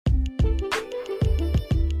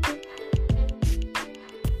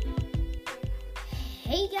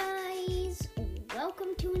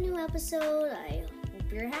episode. I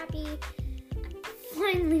hope you're happy. I'm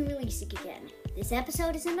finally releasing again. This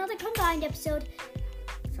episode is another combined episode.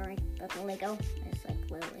 Sorry about the Lego. There's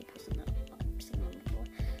like little Legos on the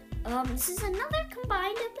floor. This is another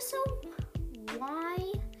combined episode.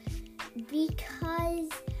 Why? Because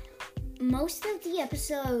most of the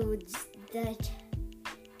episodes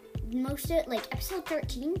episode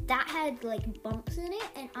 13, that had like bumps in it,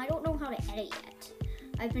 and I don't know how to edit yet.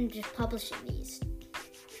 I've been just publishing these,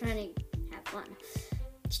 trying to have fun.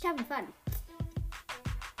 Just having fun.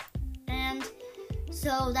 And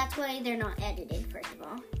so that's why they're not edited, first of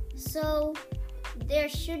all. So there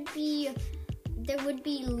would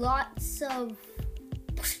be lots of,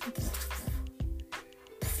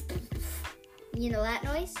 you know that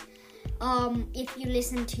noise? If you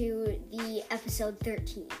listen to the episode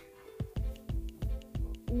 13,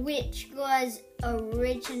 which was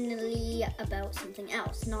originally about something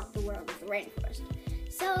else, not the world of the rainforest.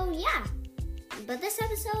 So yeah, but this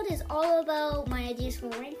episode is all about my ideas for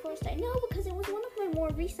the rainforest. I know, because it was one of my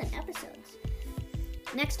more recent episodes.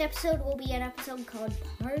 Next episode will be an episode called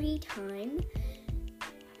Party Time,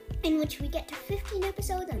 in which we get to 15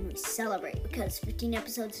 episodes and we celebrate, because 15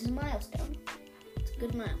 episodes is a milestone. It's a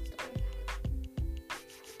good milestone.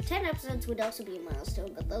 10 episodes would also be a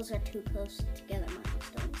milestone, but those are too close together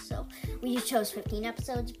milestones. So we chose 15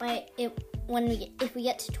 episodes, but if we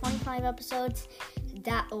get to 25 episodes,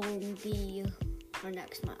 that will be our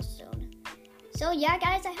next milestone. So yeah,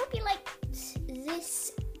 guys, I hope you like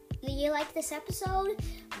this episode.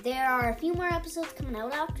 There are a few more episodes coming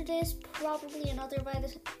out after this, probably another by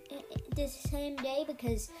the same day,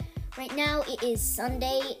 because right now it is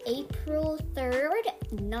Sunday, April 3rd,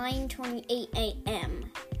 9:28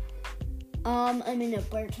 a.m. I'm in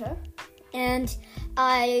Alberta, and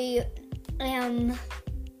I am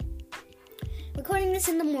recording this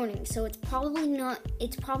in the morning, so it's probably going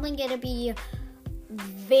to be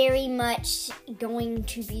very much going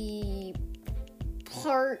to be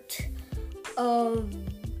part of,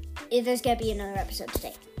 if there's going to be another episode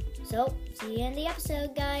today. So, see you in the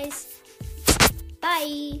episode, guys.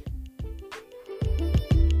 Bye!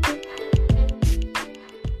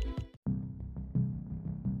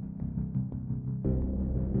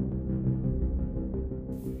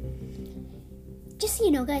 Just so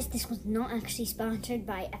you know, guys, this was not actually sponsored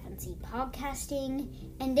by F&C Podcasting,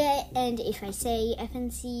 and if I say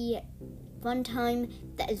F&C Fun Time,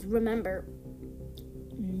 that is, remember,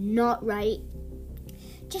 not right.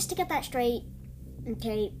 Just to get that straight,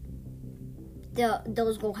 okay,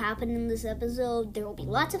 those will happen in this episode. There will be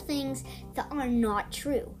lots of things that are not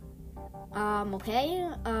true. Okay?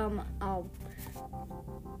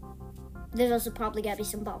 There's also probably gotta be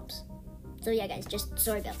some bumps. So yeah, guys, just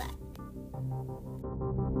sorry about that.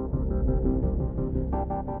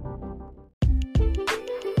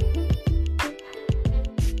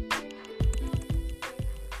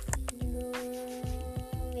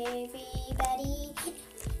 Everybody,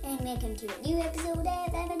 and welcome to a new episode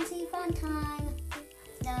of F&C Fun Time.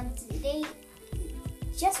 Today,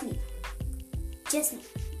 just me. My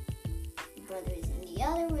brother is in the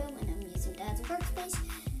other room, and I'm using Dad's workspace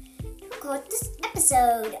to record this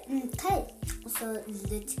episode. Okay, so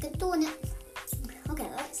let's get doing it. Okay,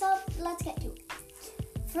 let's get to it.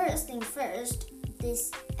 First thing first,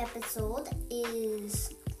 this episode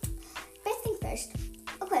is, first thing first,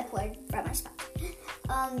 a quick word from our sponsor.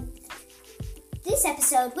 This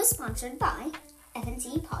episode was sponsored by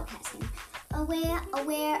F&C Podcasting,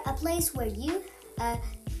 a place where you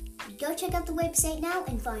go check out the website now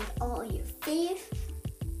and find all your favorite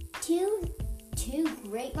two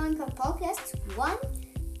great Minecraft podcasts. One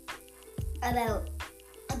about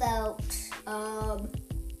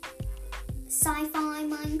sci-fi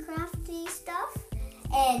Minecrafty stuff,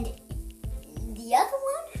 and the other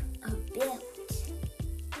one about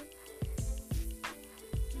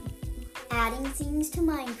adding things to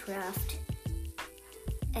Minecraft,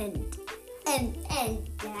 and that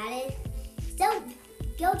is, so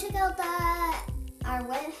go check out the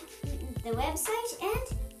website, and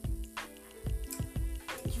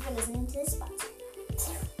thank you for listening to this sponsor.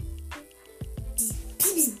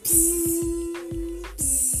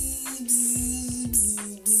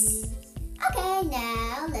 Okay,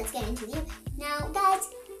 now let's get into the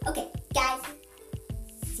guys.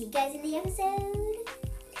 See you guys in the episode.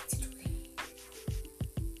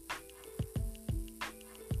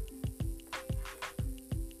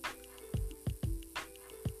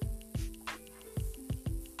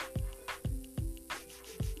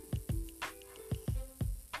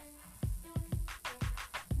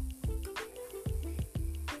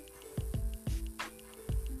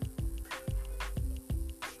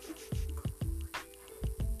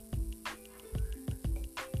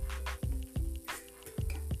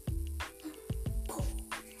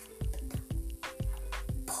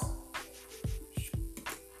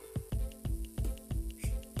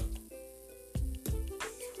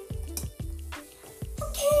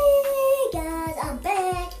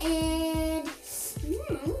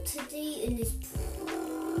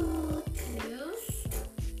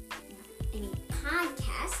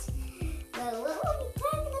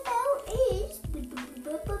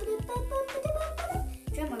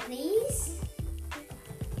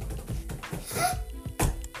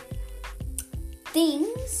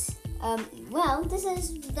 things. Well, this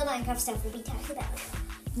is the Minecraft stuff we'll be talking about.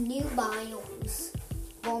 New biomes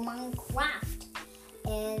for Minecraft,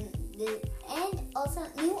 and also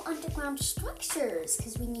new underground structures,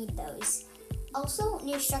 because we need those. Also,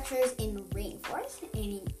 new structures in rainforest,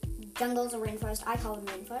 jungles or rainforest. I call them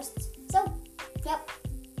rainforests. So, yep.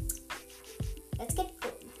 Let's get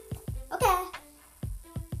going. Okay.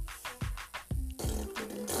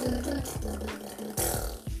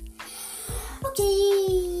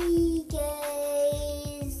 Okay,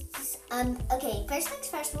 guys. Okay, first things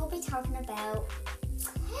first, we'll be talking about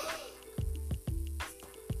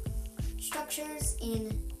structures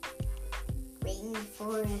in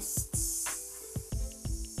rainforests.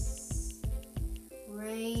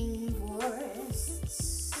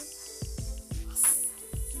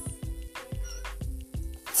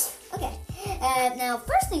 Okay, now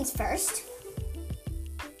first things first.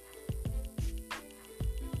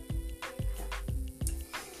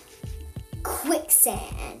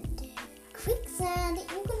 Quicksand. Quicksand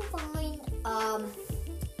you can find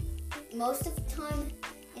most of the time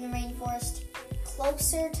in a rainforest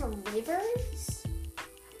closer to rivers.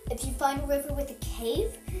 If you find a river with a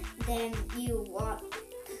cave, then you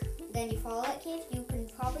follow that cave, you can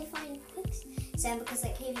probably find quicksand because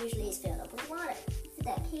that cave usually is filled up with water. If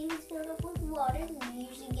that cave is filled up with water, then you're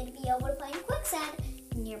usually going to be able to find quicksand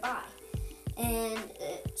nearby. And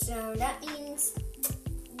so that means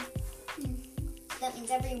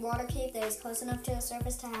every water cave that is close enough to the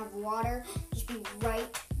surface to have water just be right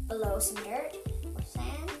below some dirt or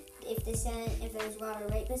sand. If there's water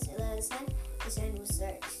right below the sand will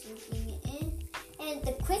start sinking in. And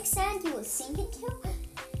the quicksand you will sink into,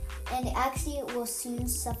 and actually it will soon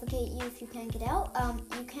suffocate you if you can't get out.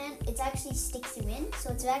 It actually sticks you in,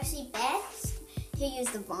 so it's actually best to use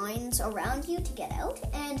the vines around you to get out.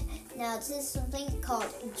 And now this is something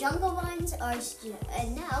called jungle vines,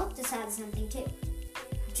 and now this has something too.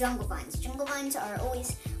 Jungle vines. Jungle vines are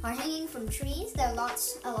hanging from trees. They're a lot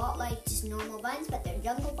like just normal vines, but they're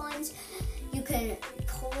jungle vines. You can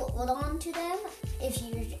hold on to them and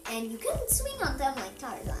you can swing on them like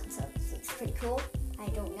Tarzan. So it's pretty cool. I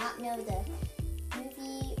do not know the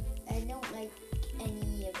movie. I don't like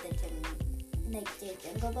any of the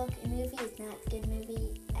Jungle Book movie. It's not a good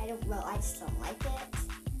movie. I just don't like it.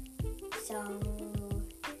 So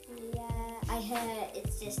yeah,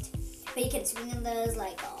 it's just. But you can swing on those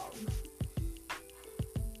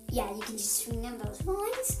you can just swing on those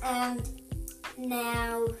vines. And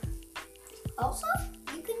now, also,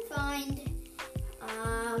 you can find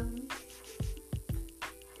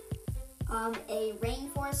a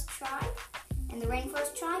rainforest tribe. And the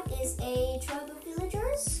rainforest tribe is a tribe of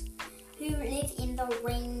villagers who live in the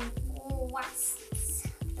rainforests.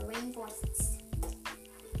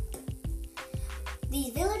 These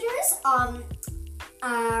villagers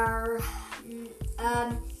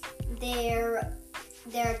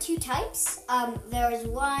there are two types. There's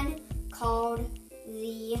one called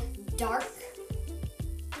the dark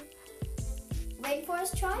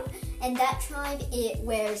rainforest tribe, and that tribe, it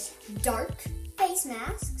wears dark face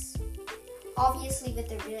masks, obviously with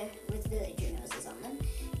villager noses on them.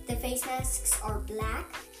 The face masks are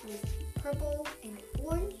black with purple and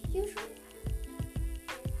orange usually.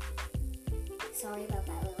 Sorry about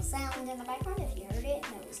that little sound in the background if you heard it.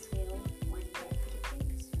 That was Tail winding up for the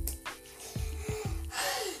creeps.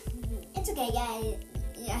 It's okay, guys.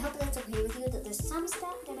 Yeah, I hope that's okay with you. That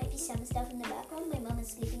there might be some stuff in the background. My mom is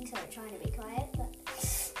sleeping, so I'm trying to be quiet. But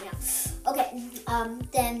yeah, okay.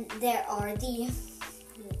 Then there are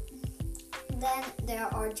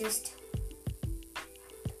just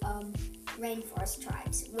rainforest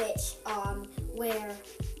tribes, which wear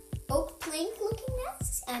oak plank-looking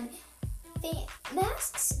masks and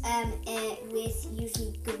with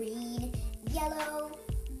usually green, yellow,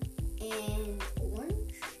 and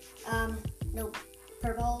orange. No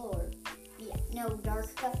purple no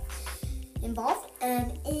dark color involved.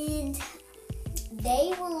 And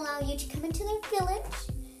they will allow you to come into their village.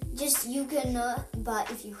 But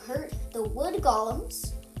if you hurt the wood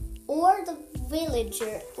golems or the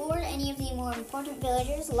villager or any of the more important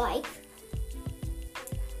villagers, like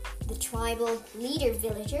the tribal leader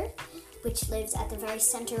villager, which lives at the very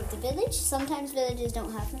center of the village. Sometimes villages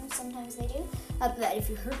don't have them, sometimes they do. But if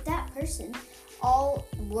you hurt that person, all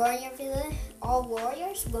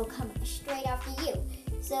warriors will come straight after you.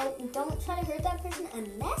 So don't try to hurt that person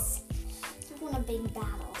unless you want a big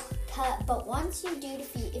battle. But once you do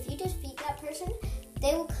if you defeat that person,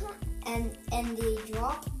 they will come and they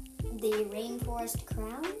drop the rainforest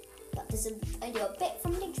crown. But this is I do a bit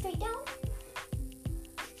from dig straight down.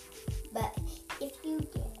 But if you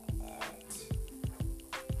get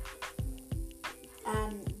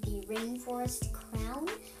rainforest crown,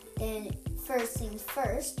 then first things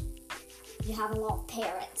first, you have a lot of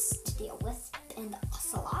parrots to deal with and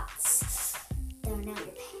ocelots. They're now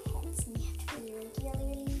your pets and you have to be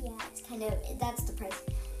regularly. Yeah, it's kind of, that's the price.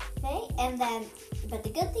 Okay, and then, but the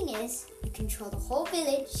good thing is you control the whole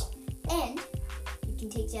village and you can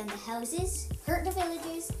take down the houses, hurt the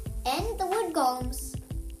villagers, and the wood golems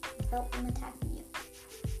without them attacking you.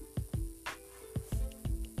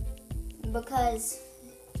 Because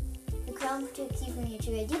the crown protects you from your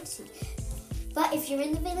true identity. But if you're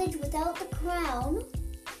in the village without the crown,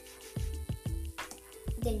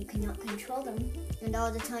 then you cannot control them. And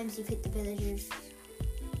all the times you've hit the villagers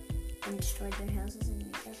and destroyed their houses and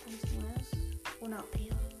moved them somewhere else will not pay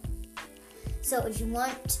off. So if you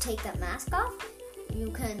want to take that mask off,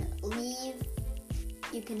 you can leave.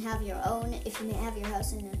 You can have your own. If you may have your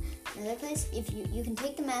house in another place, if you can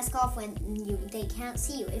take the mask off when they can't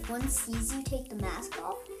see you. If one sees you take the mask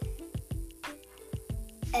off,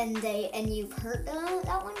 and you've heard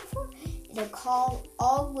that one before, it'll call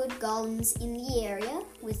all wood golems in the area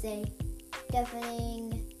with a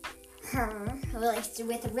deafening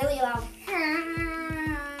with a really loud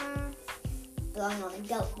blowing on a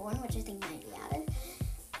goat horn, which I think might be added.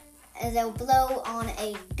 And they'll blow on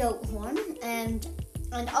a goat horn, and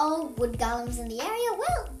all wood golems in the area,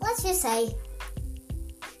 well, let's just say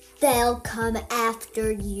they'll come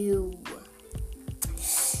after you.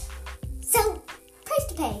 So, price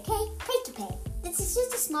to pay, okay? Price to pay. This is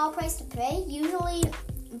just a small price to pay, usually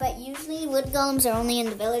wood golems are only in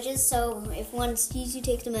the villages, so if one sees you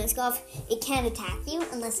take the mask off, it can't attack you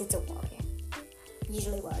unless it's a warrior.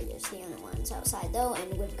 Usually warriors are the only ones outside though,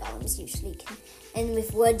 and wood golems usually can. And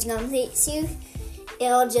if wood golems hit you,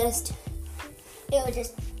 it'll just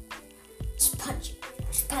punch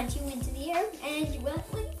you into the air, and when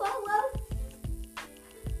you fall out,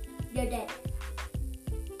 you're dead.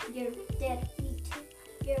 You're dead meat.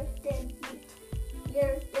 You're dead meat.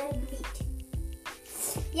 You're dead meat.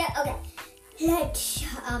 Yeah, okay.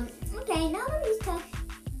 Okay, now that we've talked,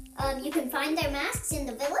 you can find their masks in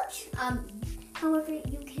the village. However,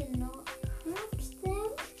 you cannot craft them.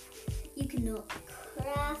 You cannot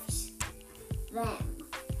craft them.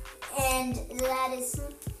 And that is,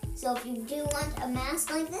 so if you do want a mask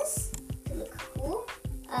like this to look cool,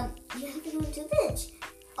 you have to go into the village.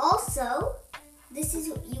 Also, this is,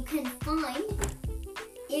 you can find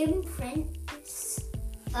imprints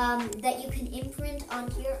that you can imprint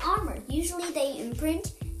onto your armor. Usually they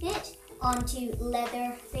imprint it onto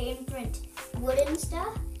leather. They imprint wooden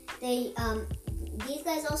stuff. They these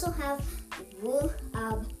guys also have wool.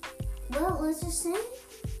 Well, let's just say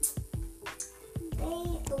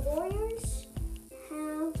the warriors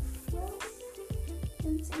have, well,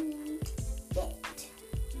 something a bit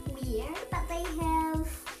weird, but they have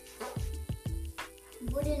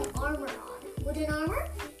wooden armor on. Wooden armor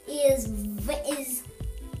is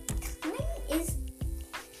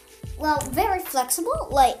very flexible.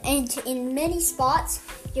 Like, and in many spots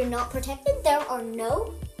you're not protected. There are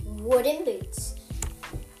no wooden boots,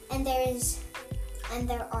 and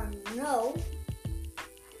there are no.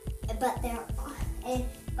 But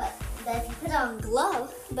if you put on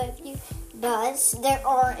gloves, there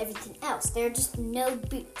are everything else. There are just no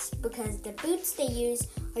boots, because the boots they use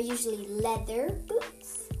are usually leather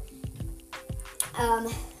boots.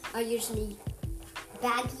 Are usually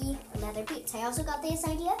baggy leather boots. I also got this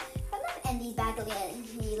idea from them, and these baggy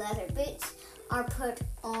leather boots are put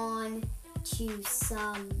on to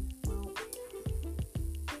some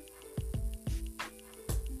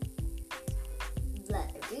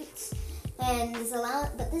leather boots, and this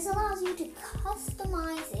allows you to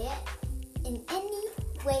customize it in any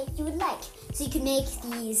way you would like. So you can make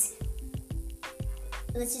these,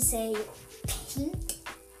 let's just say, pink,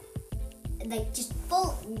 like just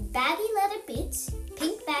full baggy leather boots,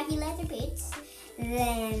 pink baggy leather boots.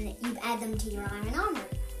 Then you add them to your iron armor,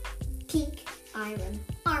 pink iron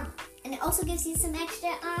armor, and it also gives you some extra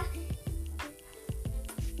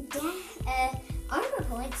armor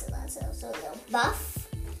points. So that's also a little buff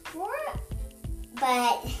for it,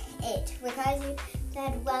 but it requires you to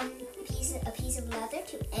add a piece of leather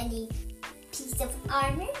to any piece of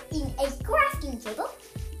armor in a crafting table.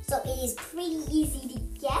 So it is pretty easy to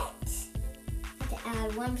get. To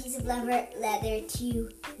add one piece of leather to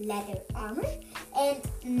leather armor. And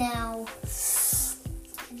now,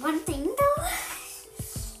 one thing though,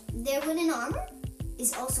 their wooden armor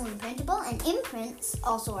is also imprintable, and imprints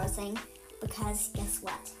also are a thing, because guess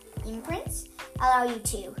what? Imprints allow you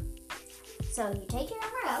to. So you take your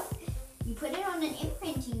armor out, you put it on an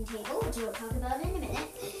imprinting table, which we'll talk about in a minute,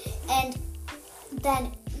 and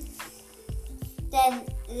then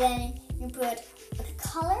you put a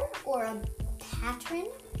color or a pattern.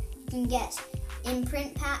 You can get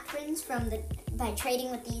imprint patterns by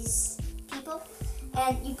trading with these people.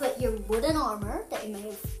 And you put your wooden armor that you may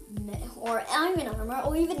have, or iron armor,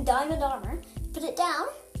 or even diamond armor. Put it down.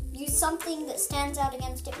 Use something that stands out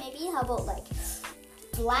against it. Maybe. How about like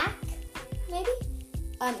black? Maybe.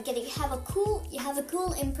 You have a cool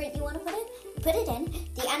imprint you want to put in. You put it in.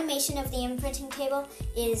 The animation of the imprinting table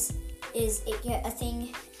is a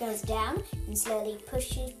thing goes down and slowly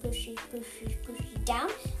pushes down,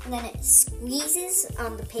 and then it squeezes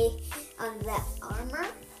on that armor.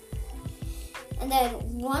 And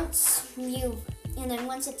then once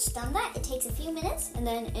it's done that, it takes a few minutes, and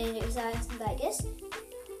then it is like this.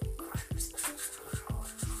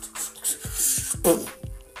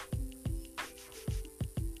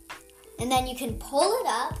 And then you can pull it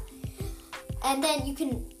up, and then you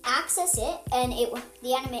can access it, and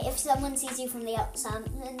if someone sees you from the outside,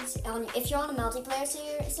 if you're on a multiplayer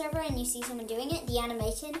server and you see someone doing it, the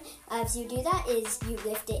animation as you do that is you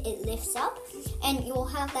lift it, it lifts up, and you will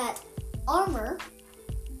have that armor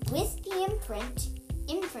with the imprint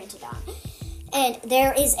imprinted on. And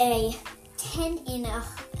there is a 20 and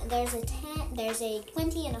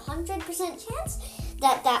 100% chance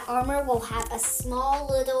that armor will have a small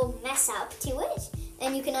little mess up to it,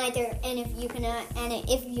 and you can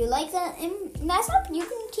if you like that mess up, you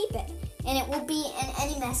can keep it, and it will be, and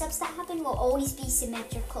any mess ups that happen will always be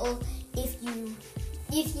symmetrical if you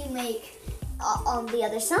make on the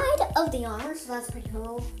other side of the armor. So that's pretty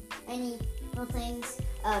cool. Any little things,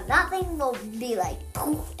 that thing will be like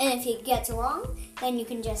poof, and if it gets wrong, then you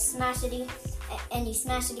can just smash it, and you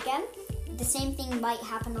smash it again. The same thing might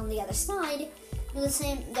happen on the other side.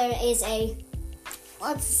 There is a,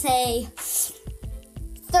 let's say,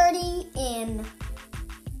 40 and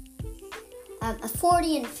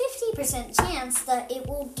 50% chance that it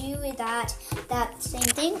will do that same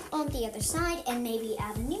thing on the other side, and maybe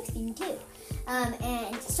add a new thing too. And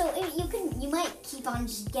so you might keep on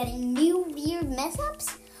just getting new weird mess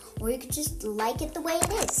ups, or you could just like it the way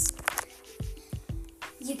it is.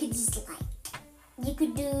 You could just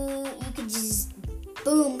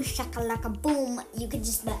boom, shakalaka boom. You could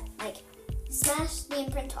just like smash the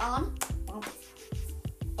imprint on,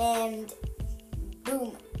 and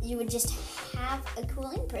boom, you would just have a cool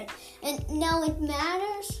imprint. And now it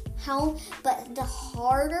matters how, but the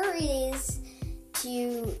harder it is,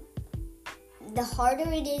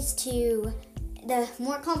 the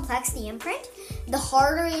more complex the imprint, the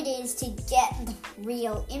harder it is to get the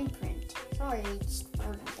real imprint. Sorry, just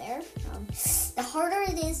farted there. The harder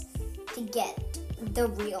it is to get the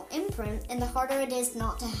real imprint, and the harder it is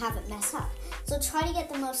not to have it mess up. So try to get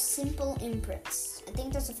the most simple imprints. I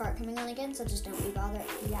think there's a fart coming on again, so just don't be bothered.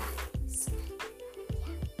 Yeah.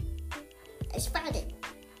 I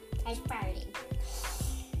farted.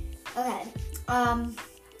 Okay.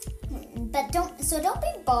 But don't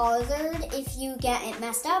be bothered if you get it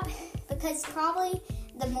messed up, because probably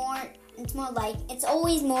it's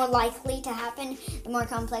always more likely to happen the more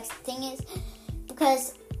complex the thing is,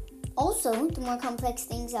 because also the more complex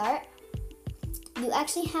things are, you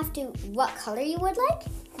actually have to, what color you would like,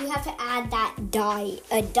 you have to add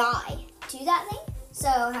a dye to that thing. So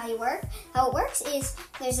how it works is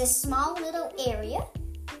there's a small little area.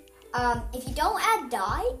 If you don't add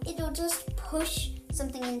dye, it'll just push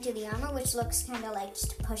something into the armor, which looks kind of like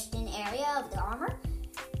just a pushed in area of the armor.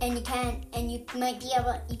 And you can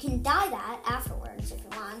dye that afterwards if you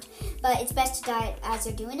want, but it's best to dye it as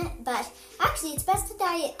you're doing it. But actually, it's best to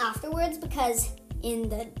dye it afterwards, because in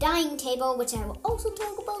the dyeing table, which I will also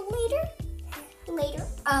talk about later,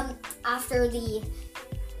 after the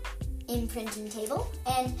imprinting table,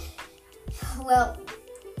 and well,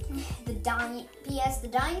 the dyeing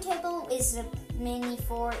table is mainly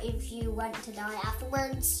for if you want to dye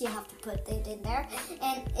afterwards, you have to put it in there.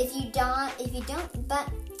 And if you don't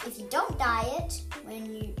dye it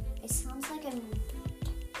it sounds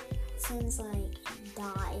like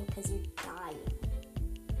dye because you're dyeing.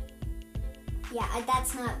 Yeah,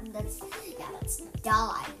 that's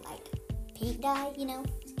dye, like paint dye, you know.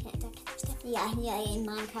 Yeah, in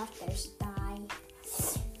Minecraft there's dye.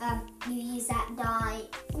 You use that dye.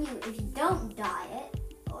 If you don't dye it,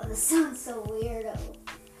 oh, this sounds so weirdo.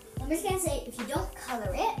 I'm just gonna say, if you don't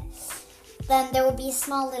color it, then there will be a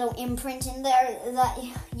small little imprint in there that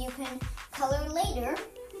you can color later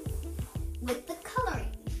with the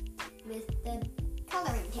coloring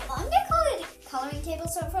table. I'm gonna call it a coloring table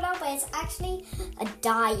for now, but it's actually a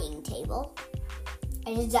dyeing table.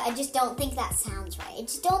 I just don't think that sounds right.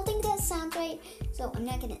 So I'm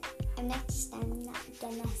not gonna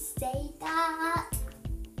say that.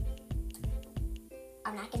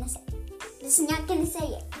 I'm not gonna say it. just not gonna say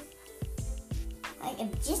it. I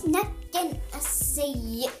am just not gonna say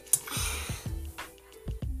it.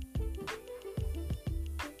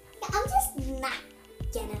 I'm just not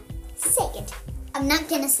gonna say it. I'm not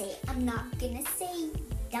gonna say it. I'm not gonna say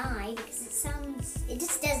die because it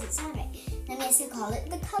just doesn't sound right. I'm just gonna call it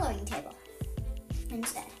the coloring table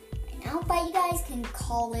instead right now. But you guys can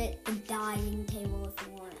call it the dyeing table if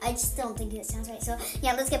you want. I just don't think it sounds right. So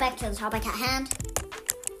yeah, let's get back to the topic at hand.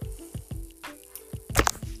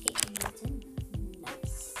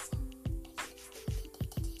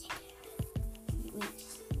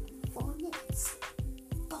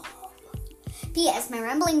 P.S. My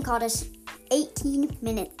rambling got us 18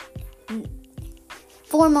 minutes.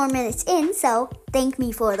 4 more minutes in, so thank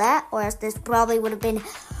me for that, or else this probably would have been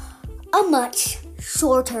a much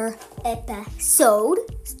shorter episode.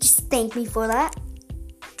 Just thank me for that.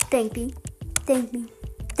 Thank me. Thank me.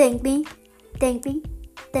 Thank me. Thank me.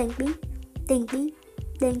 Thank me. Thank me.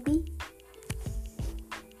 Thank me.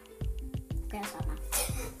 I'm gonna stop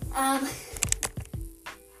now.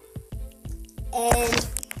 And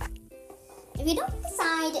if you don't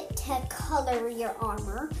decide to color your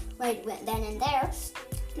armor right then and there,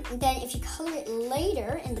 then if you color it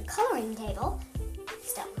later in the coloring table,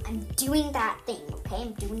 still, I'm doing that thing, okay?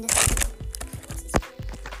 I'm doing this thing.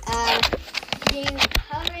 You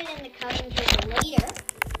color it in the coloring table later,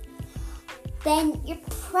 then you're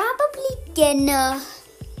probably gonna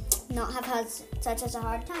not have had such a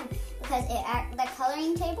hard time because the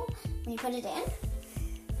coloring table, when you put it in,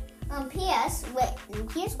 P.S.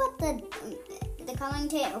 Here's what the coloring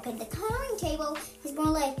table. Okay, the coloring table is more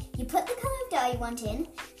like you put the color of dye you want in,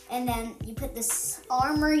 and then you put this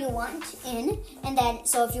armor you want in, and then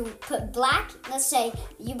so if you put black, let's say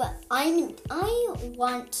I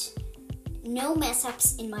want no mess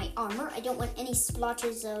ups in my armor. I don't want any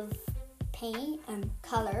splotches of paint and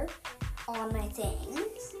color on my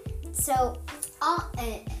things. So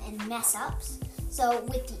and mess ups. So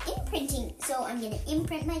with the imprinting, so I'm going to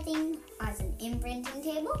imprint my thing as an imprinting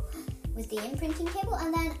table with the imprinting table,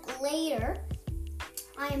 and then later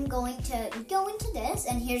I'm going to go into this,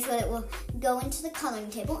 and here's what it will go into the coloring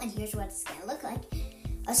table, and here's what it's going to look like.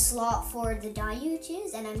 A slot for the dye you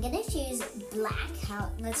choose, and I'm going to choose black.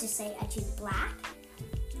 Let's just say I choose black,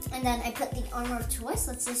 and then I put the armor of choice.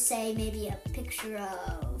 Let's just say maybe a picture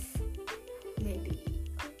of maybe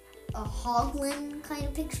a hoglin kind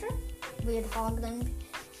of picture. Weird hoglin,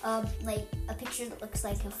 like a picture that looks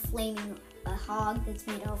like a flaming hog that's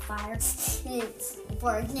made out of fire. It's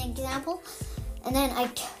for an example, and then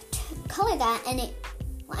I color that, and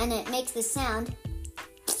it makes this sound.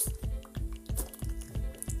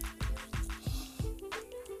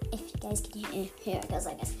 If you guys can hear, here it goes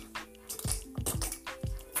like this,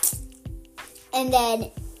 and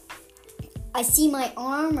then I see my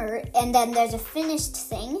armor, and then there's a finished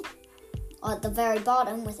thing at the very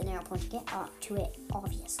bottom with an arrow pointing it up to it,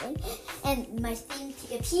 obviously. And my thing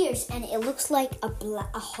appears, and it looks like a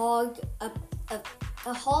hog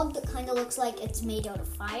that kind of looks like it's made out of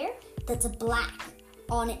fire. That's a black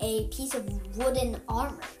on a piece of wooden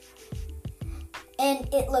armor,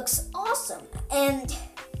 and it looks awesome.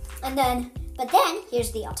 But then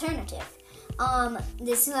here's the alternative.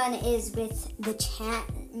 This one is with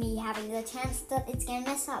me having the chance that it's gonna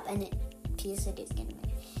mess up, and it appears that it's gonna mess up.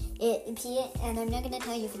 And I'm not going to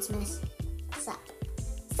tell you if it's messed up.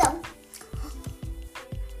 So,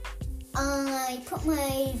 I put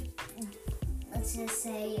my, let's just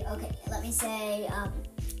say, okay, let me say,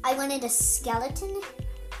 I wanted a skeleton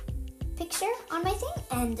picture on my thing,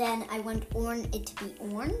 and then I want it to be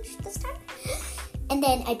orange this time. And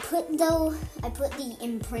then I put the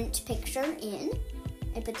imprint picture in.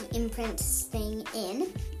 I put the imprint thing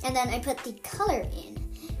in, and then I put the color in,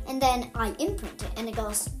 and then I imprint it, and it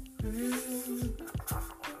goes.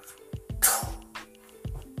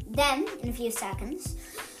 Then, in a few seconds,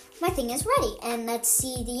 my thing is ready, and let's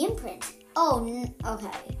see the imprint. Oh,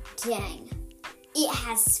 okay, dang. It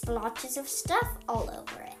has splotches of stuff all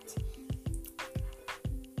over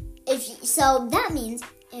it. So that means,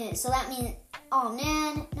 oh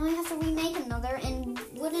man, now I have to remake another in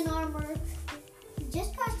wooden armor.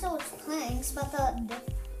 Just got those planks,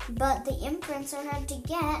 but the imprints are hard to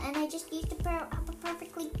get, and I just used a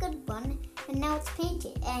perfectly good one, and now it's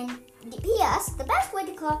painted. And P.S. the best way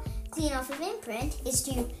to clean off an imprint is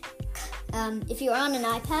to, if you're on an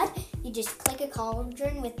iPad, you just click a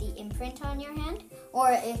cauldron with the imprint on your hand,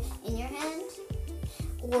 or in your hand,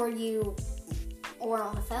 or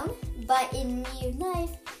on a phone. But in real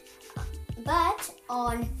life,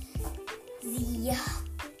 on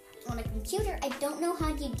a computer, I don't know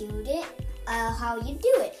how you do it. how you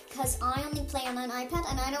do it, because I only play on an iPad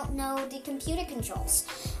and I don't know the computer controls.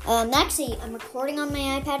 Actually, I'm recording on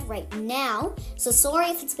my iPad right now, so sorry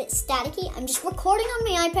if it's a bit staticky. I'm just recording on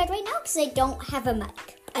my iPad right now because I don't have a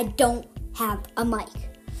mic.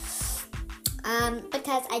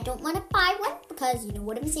 Because I don't want to buy one, because you know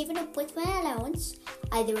what I'm saving up with my allowance,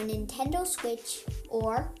 either a Nintendo Switch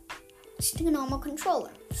or just a normal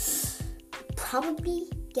controller. Probably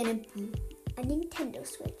gonna be a Nintendo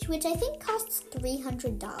Switch, which I think costs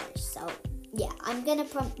 $300. So yeah, I'm gonna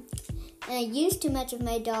and I used too much of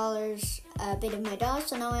my dollars, a bit of my dollars,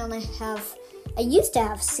 so now I used to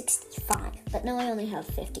have 65, but now I only have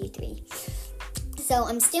 53. So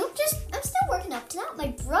I'm still working up to that. My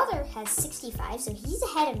brother has 65, so he's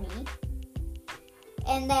ahead of me.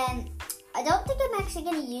 And then I don't think I'm actually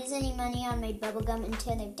gonna use any money on my bubblegum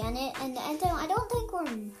until they've done it, and I don't think we're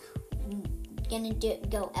gonna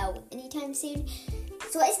go out anytime soon.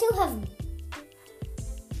 So I still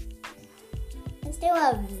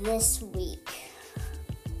have this week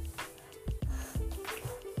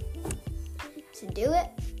to do it.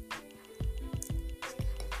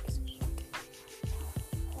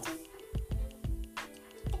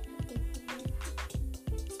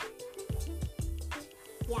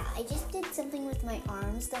 Yeah, I just did something with my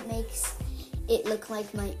arms that makes it look like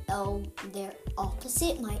they're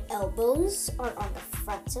opposite. My elbows are on the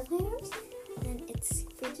fronts of my arms, and it's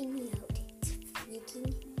freaking me out. It's freaking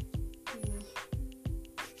me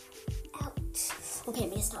out. Okay,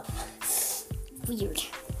 I'm gonna stop. Weird. I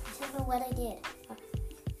don't know what I did.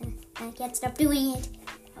 I can't stop doing it.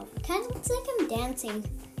 Oh, it kind of looks like I'm dancing.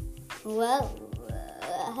 Whoa.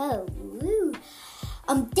 Woo.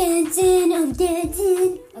 I'm dancing.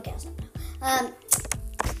 Okay, I'll stop now.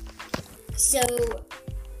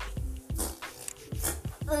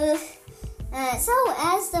 So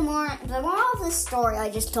as the moral of the story I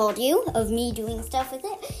just told you of me doing stuff with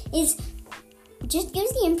it is just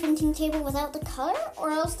use the imprinting table without the color,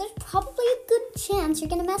 or else there's probably a good chance you're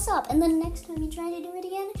gonna mess up. And then next time you try to do it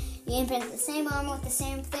again, you imprint the same arm with the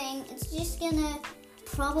same thing. It's just gonna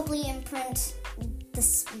probably imprint the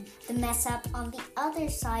mess up on the other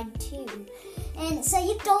side too. And so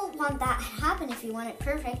you don't want that to happen if you want it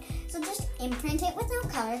perfect. So just imprint it with no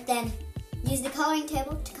color, then use the coloring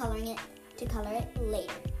table to color it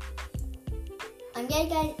later.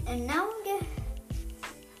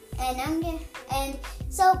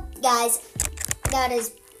 So guys, that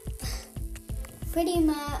is pretty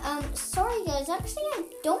much, sorry guys, actually I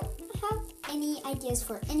don't have any ideas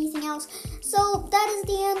for anything else. So that is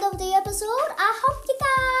the end of the episode. I hope you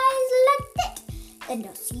guys liked it, and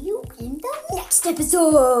I'll see you in the next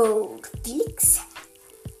episode. Felix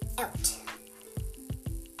out.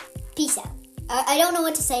 Peace out. I don't know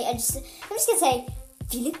what to say. I'm just gonna say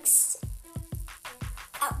Felix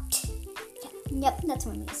out. Yep, that's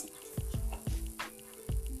what I'm gonna say.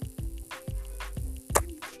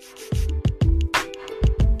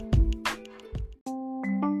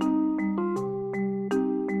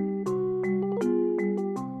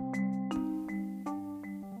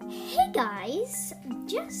 Hey guys,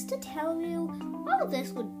 just to tell you, all of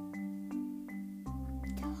this would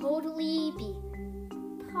totally be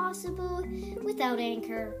possible without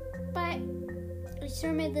Anchor, but it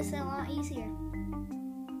sure made this a lot easier.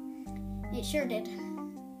 It sure did.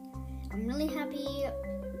 I'm really happy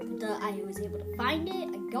that I was able to find it.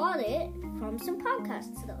 I got it from some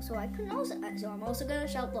podcasts though, so I'm also gonna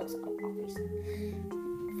shout those out, obviously.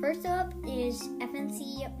 First up is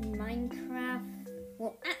F&C Minecraft.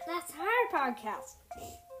 Well, that's our podcast.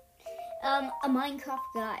 A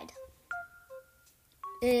Minecraft guide.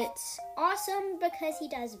 It's awesome because he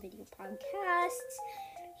does video podcasts.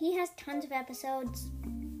 He has tons of episodes.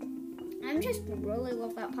 I just really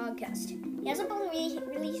love that podcast. He hasn't been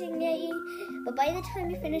releasing it, but by the time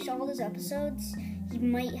you finish all those episodes, he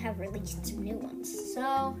might have released some new ones.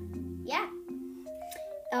 So, yeah.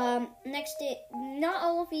 Not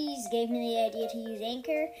all of these gave me the idea to use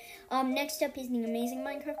Anchor. Next up is the Amazing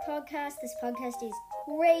Minecraft podcast. This podcast is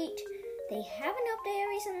great. They haven't updated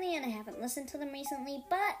recently, and I haven't listened to them recently,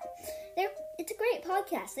 but it's a great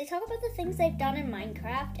podcast. They talk about the things they've done in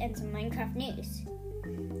Minecraft and some Minecraft news.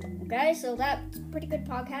 Okay, so that's a pretty good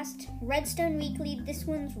podcast. Redstone Weekly, this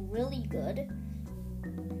one's really good.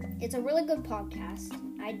 It's a really good podcast.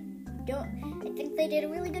 I think they did a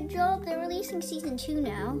really good job. They're releasing season 2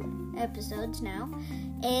 now, episodes now,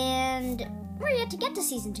 and we're yet to get to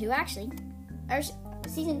season 2, actually. Our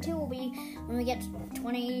season 2 will be when we get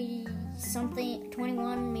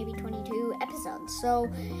 21, maybe 22 episodes. So,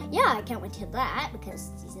 yeah, I can't wait till that,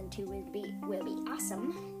 because season 2 will be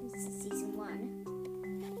awesome. This is season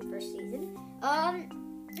 1, first season.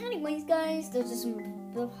 anyways, guys, those are some of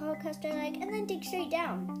the podcasts I like, and then dig straight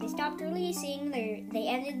down. They stopped releasing. They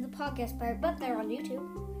ended the podcast part, but they're on YouTube.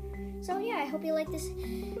 So yeah, I hope you like this.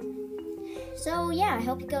 So yeah, I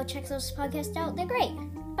hope you go check those podcasts out. They're great.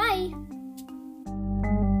 Bye.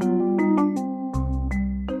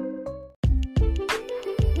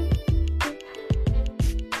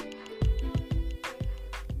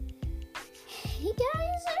 Hey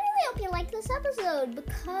guys, I really hope you liked this episode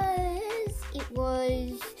because it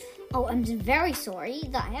was... Oh, I'm very sorry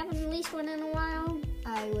that I haven't released one in a while.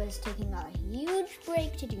 I was taking a huge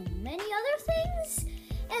break to do many other things,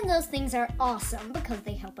 and those things are awesome because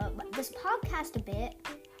they help out this podcast a bit.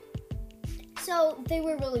 So they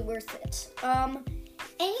were really worth it.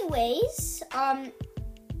 Anyways,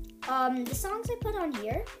 the songs I put on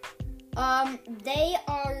here, they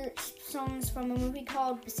are songs from a movie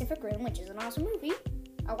called Pacific Rim, which is an awesome movie.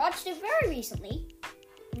 I watched it very recently,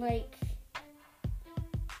 like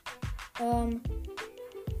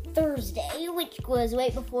Thursday, which was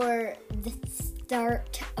right before the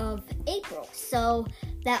start of April. So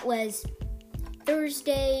that was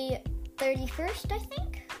Thursday 31st, I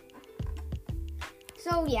think.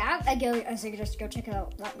 So yeah, I suggest go check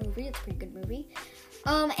out that movie. It's a pretty good movie.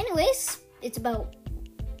 Anyways, it's about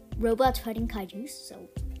robots fighting kaijus, so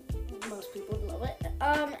most people would love it.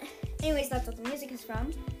 Anyways, that's what the music is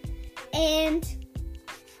from. And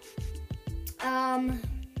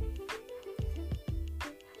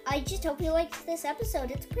I just hope you liked this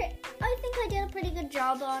episode. I think I did a pretty good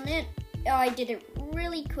job on it. I did it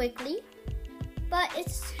really quickly, but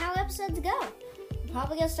it's how episodes go. I'm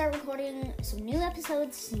probably gonna start recording some new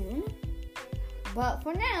episodes soon, but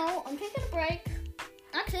for now, I'm taking a break.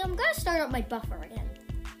 Actually, I'm gonna start up my buffer again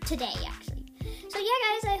today, actually. So yeah,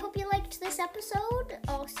 guys, I hope you liked this episode.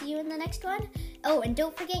 I'll see you in the next one. Oh, and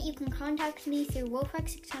don't forget, you can contact me through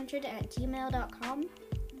wolfrex600@gmail.com.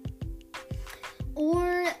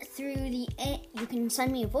 Or you can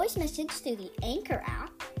send me a voice message through the Anchor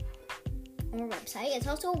app or website. It's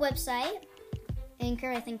also a website,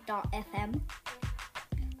 Anchor, I think, .fm.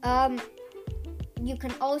 You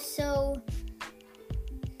can also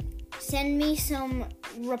send me some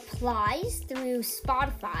replies through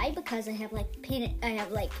Spotify because I have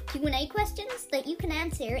Q&A questions that you can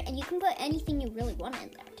answer, and you can put anything you really want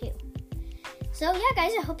in there too. So yeah,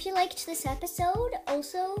 guys, I hope you liked this episode.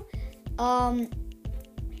 Also,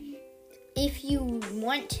 if you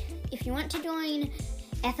want to join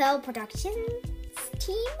FL Productions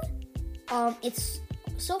team, it's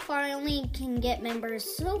so far I only can get members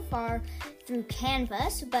so far through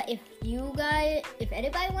Canvas, but if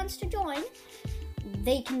anybody wants to join,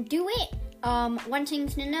 they can do it. One thing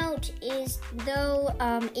to note is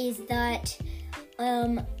that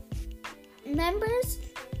members,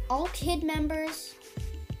 all kid members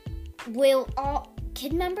will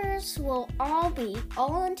be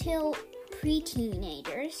all until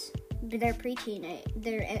pre-teenagers. They're at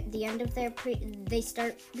the end of they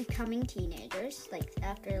start becoming teenagers, like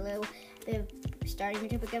after a little bit of starting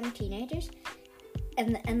to become teenagers,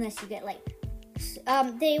 and unless you get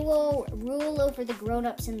they will rule over the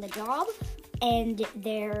grown-ups in the job, and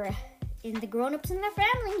they're in the grown-ups in their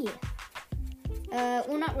family.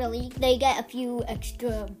 Well, not really. They get a few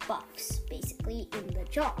extra buffs, basically, in the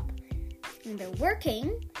job. When they're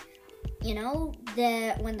working,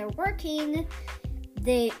 when they're working,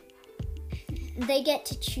 they get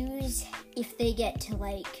to choose if they get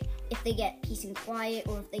peace and quiet,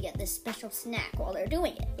 or if they get this special snack while they're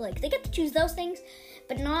doing it. They get to choose those things,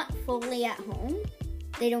 but not fully at home.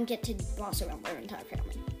 They don't get to boss around their entire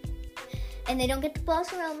family. And they don't get to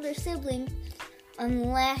boss around their sibling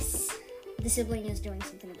unless the sibling is doing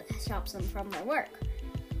something that stops them from their work.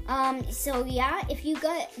 So yeah, if you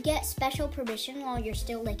get special permission while you're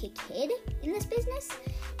still a kid in this business,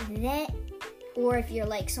 or if you're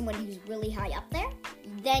someone who's really high up there,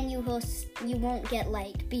 then you won't get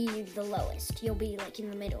be the lowest. You'll be in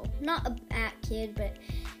the middle. Not at kid, but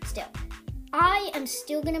still. I am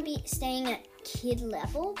still gonna be staying at kid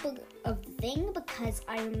level of the thing because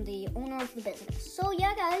I am the owner of the business. So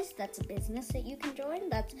yeah, guys, that's a business that you can join.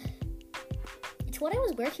 It's what I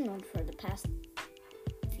was working on for the past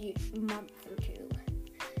month or two.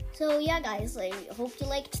 So yeah, guys, I hope you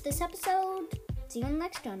liked this episode. See you in the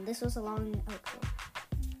next one. This was a long outro.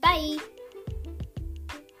 Bye!